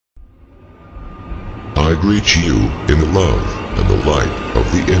I greet you in the love and the light of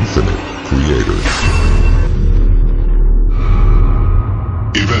the infinite Creator.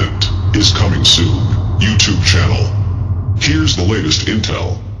 Event is coming soon. YouTube channel. Here's the latest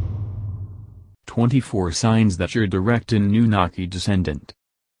intel. 24 Signs that you're direct Annunaki Descendant.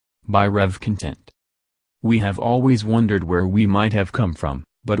 By Rev Content. We have always wondered where we might have come from,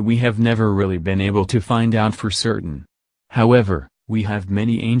 but we have never really been able to find out for certain. However, we have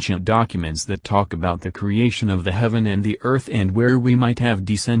many ancient documents that talk about the creation of the heaven and the earth and where we might have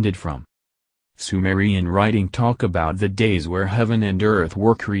descended from. Sumerian writing talk about the days where heaven and earth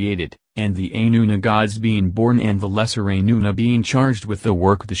were created, and the Annuna gods being born and the lesser Annuna being charged with the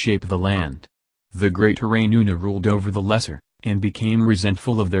work to shape the land. The greater Annuna ruled over the lesser, and became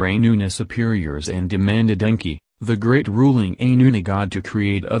resentful of their Annuna superiors and demanded Enki, the great ruling Annuna god, to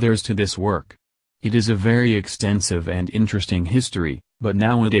create others to this work. It is a very extensive and interesting history, but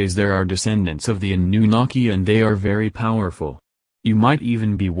nowadays there are descendants of the Annunaki and they are very powerful. You might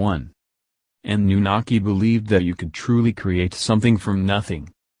even be one. Annunaki believed that you could truly create something from nothing.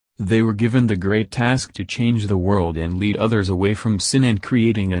 They were given the great task to change the world and lead others away from sin and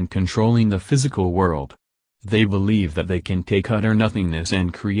creating and controlling the physical world. They believe that they can take utter nothingness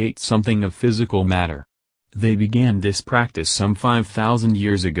and create something of physical matter. They began this practice some 5,000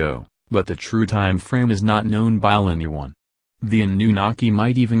 years ago, but the true time frame is not known by anyone. The Annunaki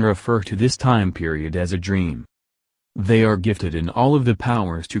might even refer to this time period as a dream. They are gifted in all of the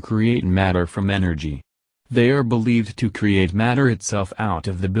powers to create matter from energy. They are believed to create matter itself out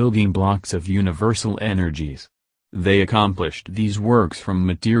of the building blocks of universal energies. They accomplished these works from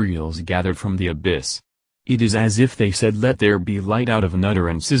materials gathered from the abyss. It is as if they said, "Let there be light," out of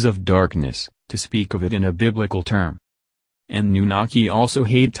utterances of darkness, to speak of it in a biblical term. Annunaki also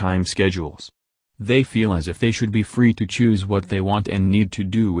hate time schedules. They feel as if they should be free to choose what they want and need to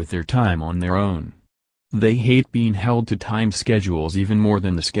do with their time on their own. They hate being held to time schedules even more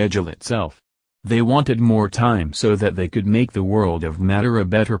than the schedule itself. They wanted more time so that they could make the world of matter a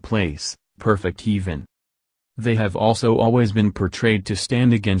better place, perfect even. They have also always been portrayed to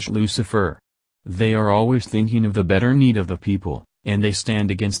stand against Lucifer. They are always thinking of the better need of the people, and they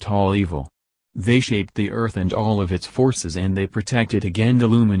stand against all evil. They shaped the earth and all of its forces and they protect it against the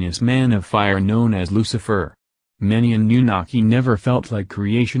luminous man of fire known as Lucifer. Many Annunaki never felt like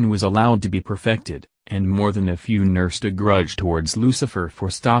creation was allowed to be perfected, and more than a few nursed a grudge towards Lucifer for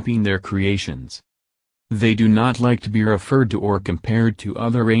stopping their creations. They do not like to be referred to or compared to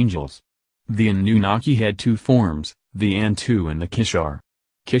other angels. The Annunaki had two forms, the Antu and the Kishar.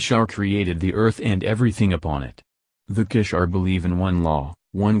 Kishar created the earth and everything upon it. The Kishar believe in one law,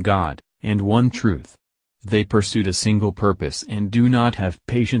 one God, and one truth. They pursued a single purpose and do not have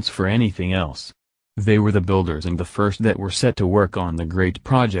patience for anything else. They were the builders and the first that were set to work on the great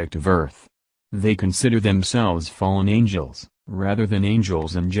project of earth. They consider themselves fallen angels, rather than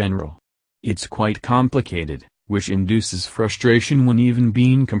angels in general. It's quite complicated, which induces frustration when even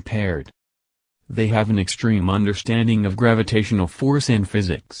being compared. They have an extreme understanding of gravitational force and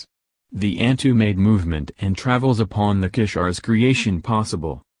physics. The Antu made movement and travels upon the Kishar's creation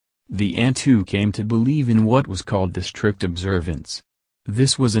possible. The Antu came to believe in what was called the strict observance.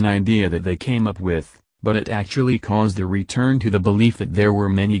 This was an idea that they came up with, but it actually caused a return to the belief that there were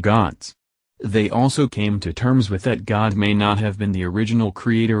many gods. They also came to terms with that God may not have been the original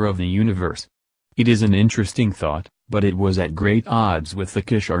creator of the universe. It is an interesting thought, but it was at great odds with the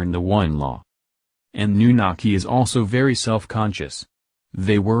Kishar and the One Law. Annunaki is also very self-conscious.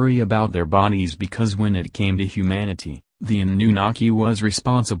 They worry about their bodies because when it came to humanity, the Annunaki was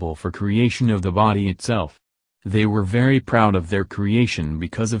responsible for creation of the body itself. They were very proud of their creation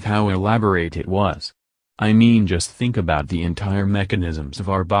because of how elaborate it was. I mean, just think about the entire mechanisms of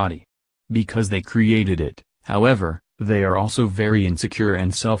our body. Because they created it, however, they are also very insecure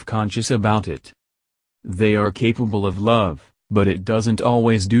and self-conscious about it. They are capable of love, but it doesn't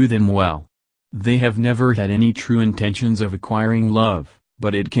always do them well. They have never had any true intentions of acquiring love,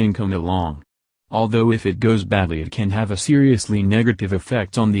 but it can come along. Although if it goes badly it can have a seriously negative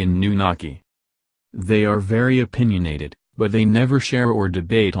effect on the Annunaki. They are very opinionated, but they never share or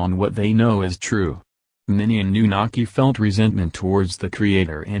debate on what they know is true. Many Annunaki felt resentment towards the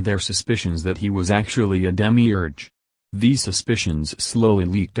Creator and their suspicions that he was actually a demiurge. These suspicions slowly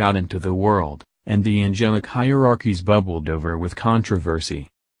leaked out into the world, and the angelic hierarchies bubbled over with controversy.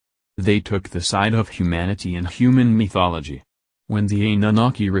 They took the side of humanity and human mythology. When the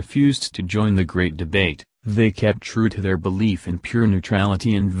Annunaki refused to join the great debate, they kept true to their belief in pure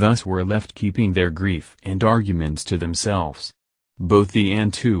neutrality and thus were left keeping their grief and arguments to themselves. Both the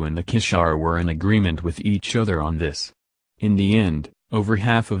Antu and the Kishar were in agreement with each other on this. In the end, Over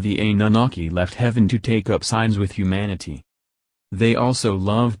half of the Anunnaki left heaven to take up sides with humanity. They also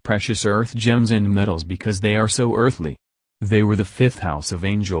love precious earth gems and metals because they are so earthly. They were the fifth house of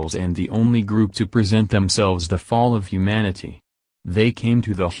angels and the only group to present themselves the fall of humanity. They came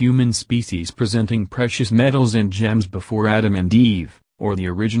to the human species presenting precious metals and gems before Adam and Eve, or the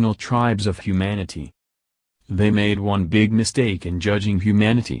original tribes of humanity. They made one big mistake in judging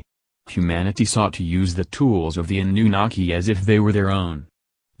humanity. Humanity sought to use the tools of the Anunnaki as if they were their own.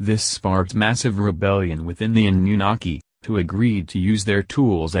 This sparked massive rebellion within the Anunnaki, who agreed to use their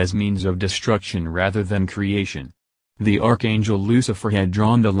tools as means of destruction rather than creation. The archangel Lucifer had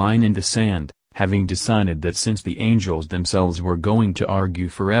drawn the line in the sand, having decided that since the angels themselves were going to argue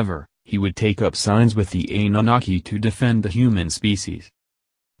forever, he would take up sides with the Anunnaki to defend the human species.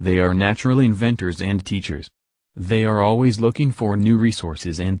 They are natural inventors and teachers. They are always looking for new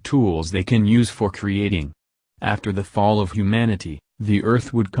resources and tools they can use for creating. After the fall of humanity, the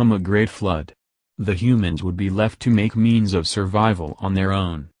earth would come a great flood. The humans would be left to make means of survival on their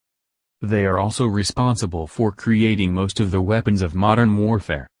own. They are also responsible for creating most of the weapons of modern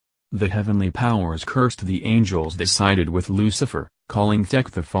warfare. The heavenly powers cursed the angels that sided with Lucifer, calling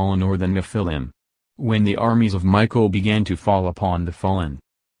Thek the fallen or the Nephilim. When the armies of Michael began to fall upon the fallen,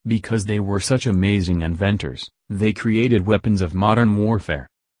 because they were such amazing inventors, they created weapons of modern warfare.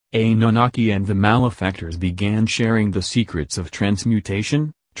 Anunnaki and the malefactors began sharing the secrets of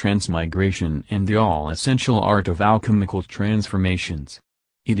transmutation, transmigration and the all-essential art of alchemical transformations.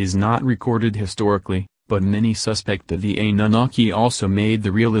 It is not recorded historically, but many suspect that the Anunnaki also made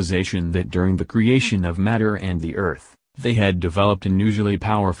the realization that during the creation of matter and the earth, they had developed an unusually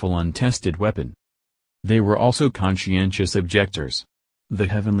powerful untested weapon. They were also conscientious objectors. The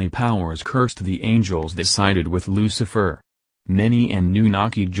heavenly powers cursed the angels that sided with Lucifer. Many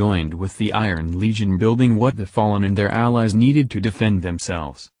Anunnaki joined with the Iron Legion, building what the fallen and their allies needed to defend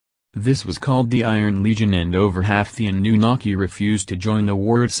themselves. This was called the Iron Legion, and over half the Anunnaki refused to join the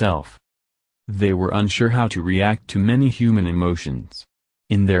war itself. They were unsure how to react to many human emotions.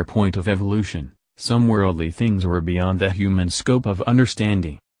 In their point of evolution, some worldly things were beyond the human scope of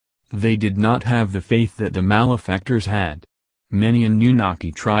understanding. They did not have the faith that the malefactors had. Many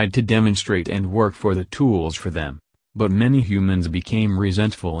Anunnaki tried to demonstrate and work for the tools for them, but many humans became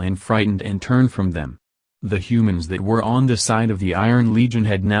resentful and frightened and turned from them. The humans that were on the side of the Iron Legion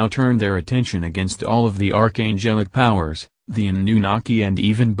had now turned their attention against all of the archangelic powers, the Anunnaki, and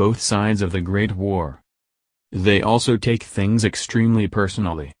even both sides of the Great War. They also take things extremely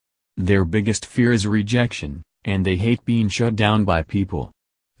personally. Their biggest fear is rejection, and they hate being shut down by people.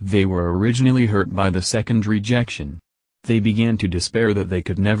 They were originally hurt by the second rejection. They began to despair that they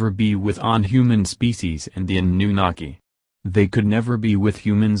could never be with non-human species and the Anunnaki. They could never be with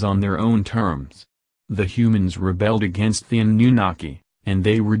humans on their own terms. The humans rebelled against the Anunnaki, and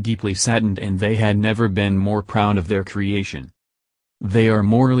they were deeply saddened, and they had never been more proud of their creation. They are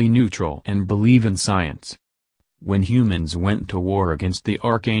morally neutral and believe in science. When humans went to war against the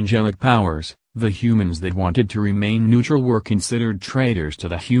archangelic powers, the humans that wanted to remain neutral were considered traitors to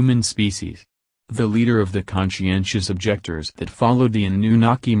the human species. The leader of the conscientious objectors that followed the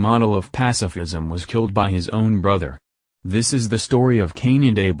Anunnaki model of pacifism was killed by his own brother. This is the story of Cain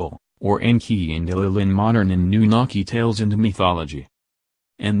and Abel, or Enki and Enlil in modern Anunnaki tales and mythology.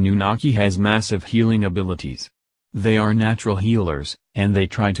 Anunnaki has massive healing abilities. They are natural healers, and they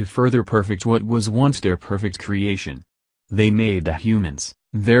try to further perfect what was once their perfect creation. They made the humans,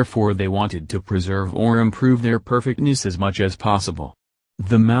 therefore they wanted to preserve or improve their perfectness as much as possible.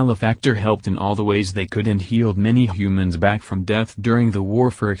 The malefactor helped in all the ways they could and healed many humans back from death during the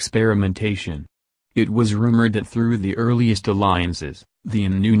war for experimentation. It was rumored that through the earliest alliances, the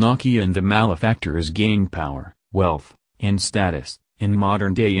Anunnaki and the malefactors gained power, wealth, and status in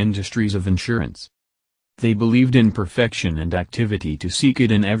modern-day industries of insurance. They believed in perfection and activity to seek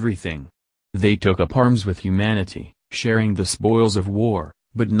it in everything. They took up arms with humanity, sharing the spoils of war,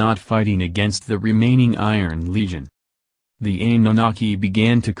 but not fighting against the remaining Iron Legion. The Anunnaki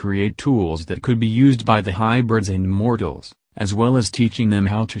began to create tools that could be used by the hybrids and mortals, as well as teaching them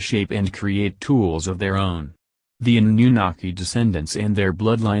how to shape and create tools of their own. The Annunaki descendants and their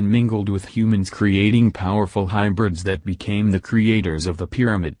bloodline mingled with humans, creating powerful hybrids that became the creators of the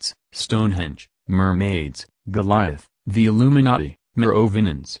pyramids, Stonehenge, mermaids, Goliath, the Illuminati,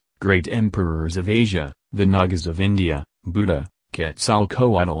 Merovingians, great emperors of Asia, the Nagas of India, Buddha,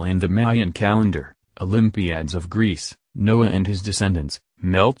 Quetzalcoatl and the Mayan calendar, Olympiads of Greece, Noah and his descendants,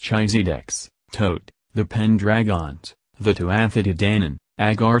 Melchizedeks, Tot, the Pendragons, the Tuatha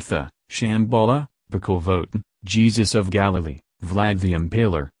Agartha, Shambhala, Bakalvotan, Jesus of Galilee, Vlad the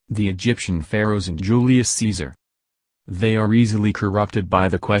Impaler, the Egyptian pharaohs and Julius Caesar. They are easily corrupted by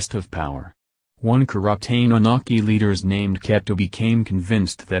the quest of power. One corrupt Annunaki leaders named Keto became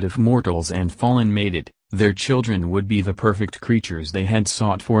convinced that if mortals and fallen mated, their children would be the perfect creatures they had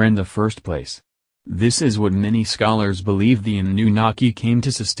sought for in the first place. This is what many scholars believe the Annunaki came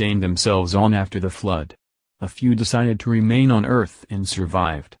to sustain themselves on after the flood. A few decided to remain on Earth and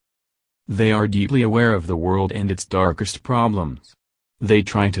survived. They are deeply aware of the world and its darkest problems. They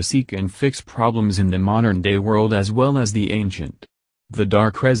try to seek and fix problems in the modern-day world as well as the ancient. The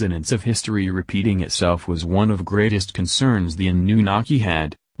dark resonance of history repeating itself was one of greatest concerns the Annunaki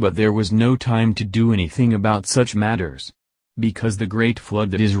had, but there was no time to do anything about such matters. Because the great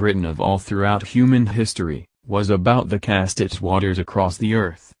flood that is written of all throughout human history, was about to cast its waters across the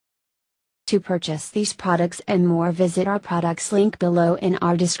earth. To purchase these products and more, visit our products link below in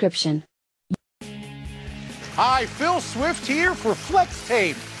our description. Hi, Phil Swift here for Flex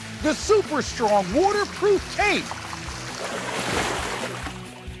Tape, the super strong waterproof tape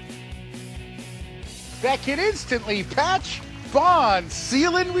that can instantly patch, bond,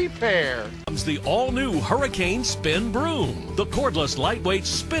 seal, and repair. Comes the all-new Hurricane Spin Broom, the cordless, lightweight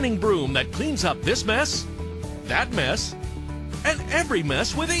spinning broom that cleans up this mess, that mess, and every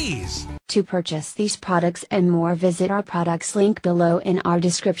mess with ease. To purchase these products and more, visit our products link below in our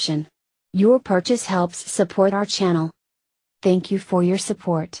description. Your purchase helps support our channel. Thank you for your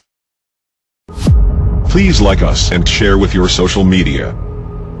support. Please like us and share with your social media.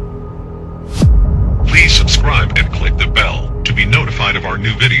 Please subscribe and click the bell to be notified of our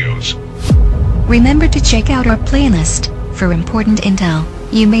new videos. Remember to check out our playlist for important intel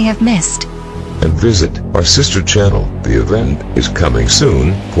you may have missed. And visit our sister channel. The event is coming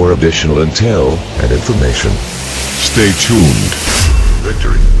soon for additional intel and information. Stay tuned.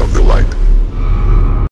 Victory of the light.